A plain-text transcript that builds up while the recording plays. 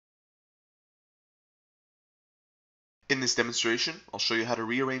In this demonstration, I'll show you how to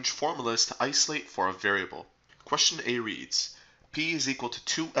rearrange formulas to isolate for a variable. Question A reads, P is equal to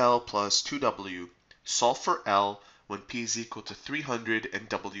 2L plus 2W. Solve for L when P is equal to 300 and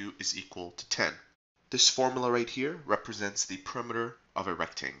W is equal to 10. This formula right here represents the perimeter of a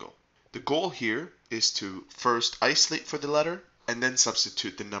rectangle. The goal here is to first isolate for the letter and then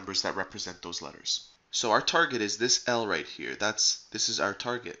substitute the numbers that represent those letters. So our target is this L right here. This is our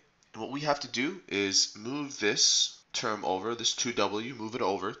target. And what we have to do is move this term over, this 2W, move it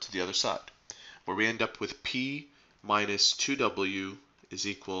over to the other side, where we end up with P minus 2W is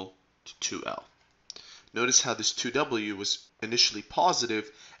equal to 2L. Notice how this 2W was initially positive,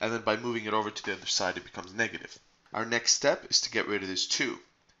 and then by moving it over to the other side, it becomes negative. Our next step is to get rid of this 2.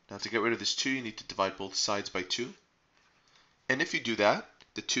 Now to get rid of this 2, you need to divide both sides by 2. And if you do that,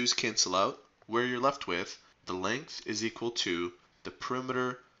 the 2's cancel out, where you're left with the length is equal to the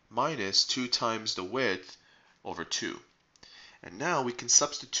perimeter minus 2 times the width over 2. And now we can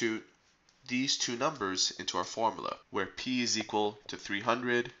substitute these two numbers into our formula, where P is equal to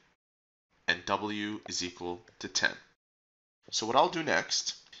 300 and W is equal to 10. So what I'll do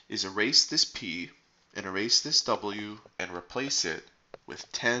next is erase this P and erase this W and replace it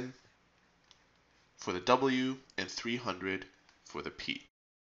with 10 for the W and 300 for the P.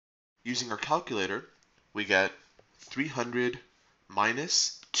 Using our calculator, we get 300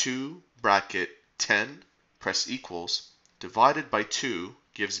 minus 2 bracket 10 press equals divided by 2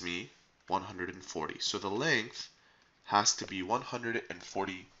 gives me 140. So the length has to be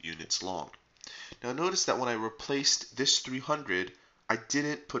 140 units long. Now notice that when I replaced this 300, I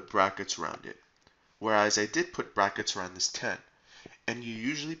didn't put brackets around it, whereas I did put brackets around this 10. And you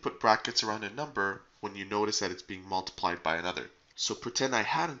usually put brackets around a number when you notice that it's being multiplied by another. So pretend I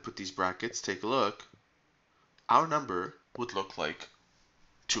hadn't put these brackets, take a look. Our number would look like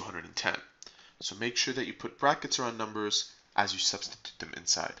 210. So make sure that you put brackets around numbers as you substitute them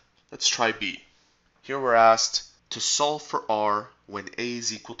inside. Let's try B. Here we're asked to solve for r when a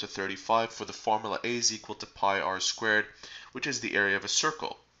is equal to 35 for the formula a is equal to pi r squared, which is the area of a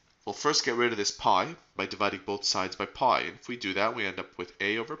circle. We'll first get rid of this pi by dividing both sides by pi. And if we do that, we end up with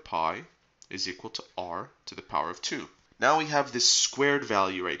a over pi is equal to r to the power of 2. Now we have this squared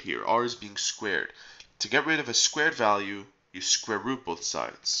value right here. R is being squared. To get rid of a squared value, you square root both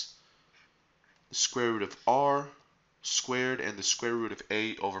sides. The square root of r squared and the square root of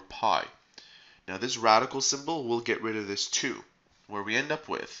a over pi. Now this radical symbol will get rid of this 2, where we end up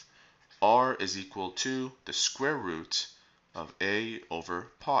with r is equal to the square root of a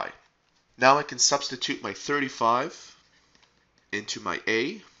over pi. Now I can substitute my 35 into my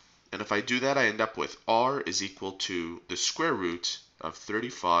a, and if I do that, I end up with r is equal to the square root of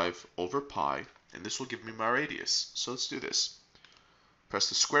 35 over pi, and this will give me my radius. So let's do this. Press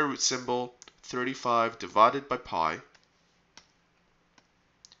the square root symbol. 35 divided by pi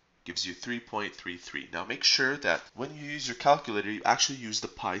gives you 3.33. Now make sure that when you use your calculator, you actually use the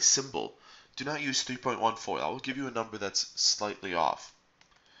pi symbol. Do not use 3.14. That will give you a number that's slightly off.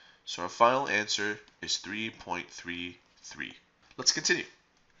 So our final answer is 3.33. Let's continue.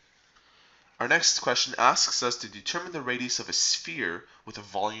 Our next question asks us to determine the radius of a sphere with a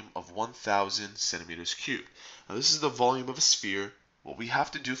volume of 1,000 centimeters cubed. Now this is the volume of a sphere. What we have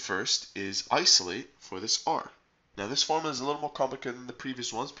to do first is isolate for this r. Now this formula is a little more complicated than the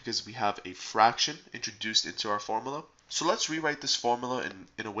previous ones because we have a fraction introduced into our formula. So let's rewrite this formula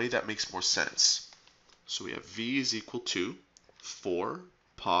in a way that makes more sense. So we have v is equal to 4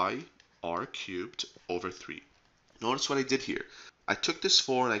 pi r cubed over 3. Notice what I did here. I took this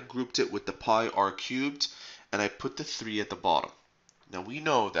 4 and I grouped it with the pi r cubed, and I put the 3 at the bottom. Now we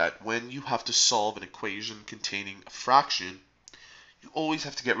know that when you have to solve an equation containing a fraction, you always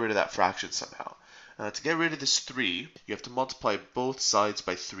have to get rid of that fraction somehow. To get rid of this 3, you have to multiply both sides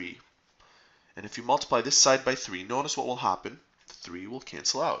by 3. And if you multiply this side by 3, notice what will happen. The 3 will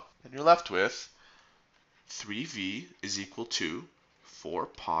cancel out. And you're left with 3v is equal to 4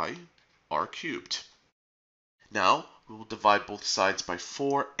 pi r cubed. Now, we will divide both sides by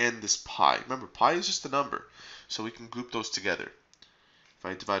 4 and this pi. Remember, pi is just a number, so we can group those together. If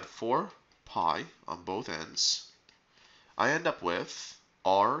I divide 4 pi on both ends, I end up with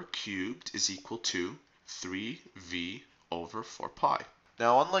r cubed is equal to 3v over 4 pi.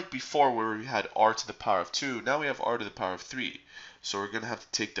 Now, unlike before where we had r to the power of 2, now we have r to the power of 3. So we're going to have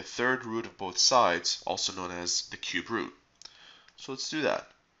to take the third root of both sides, also known as the cube root. So let's do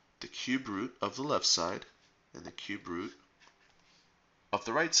that. The cube root of the left side and the cube root of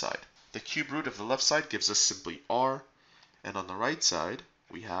the right side. The cube root of the left side gives us simply r, and on the right side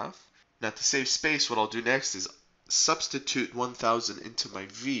we have. Now to save space, what I'll do next is substitute 1000 into my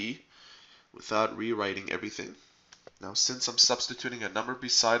v without rewriting everything. Now since I'm substituting a number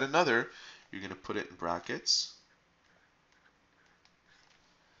beside another, you're going to put it in brackets.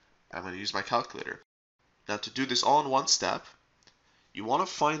 I'm going to use my calculator. Now to do this all in one step, you want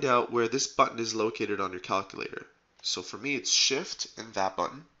to find out where this button is located on your calculator. So for me it's Shift and that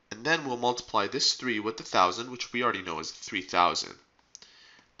button, and then we'll multiply this 3 with the 1000, which we already know is 3000,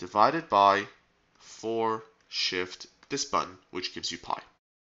 divided by 4 Shift this button, which gives you pi.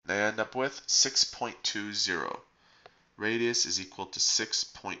 And I end up with 6.20. Radius is equal to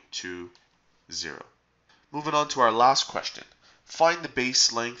 6.20. Moving on to our last question. Find the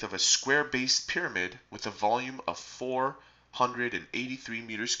base length of a square-based pyramid with a volume of 483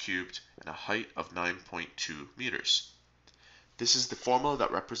 meters cubed and a height of 9.2 meters. This is the formula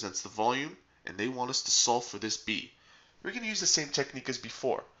that represents the volume, and they want us to solve for this b. We're going to use the same technique as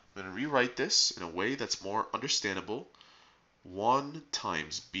before. I'm going to rewrite this in a way that's more understandable. 1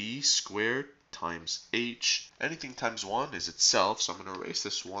 times b squared times h. Anything times 1 is itself, so I'm going to erase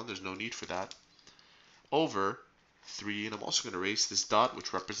this 1. There's no need for that. Over 3, and I'm also going to erase this dot,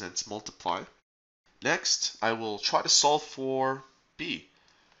 which represents multiply. Next, I will try to solve for b.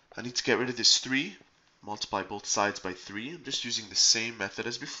 I need to get rid of this 3, multiply both sides by 3. I'm just using the same method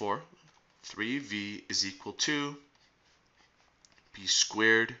as before. 3v is equal to b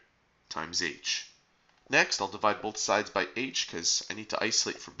squared times h. Next, I'll divide both sides by h because I need to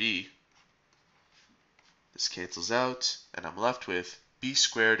isolate for b. This cancels out, and I'm left with b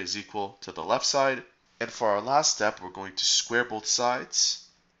squared is equal to the left side. And for our last step, we're going to square both sides.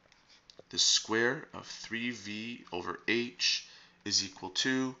 The square of 3v over h is equal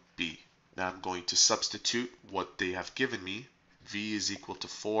to b. Now I'm going to substitute what they have given me. V is equal to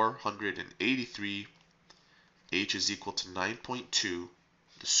 483. H is equal to 9.2.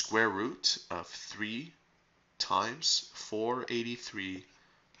 The square root of 3 times 483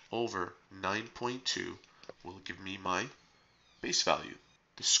 over 9.2 will give me my base value.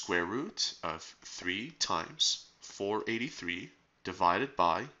 The square root of 3 times 483 divided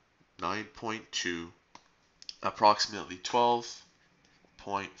by 9.2, approximately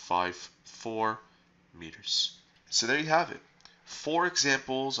 12.54 meters. So there you have it. 4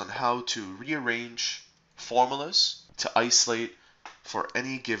 examples on how to rearrange formulas to isolate for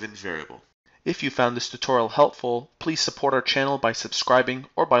any given variable. If you found this tutorial helpful, please support our channel by subscribing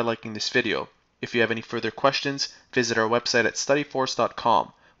or by liking this video. If you have any further questions, visit our website at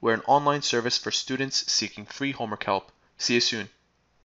studyforce.com. We're an online service for students seeking free homework help. See you soon.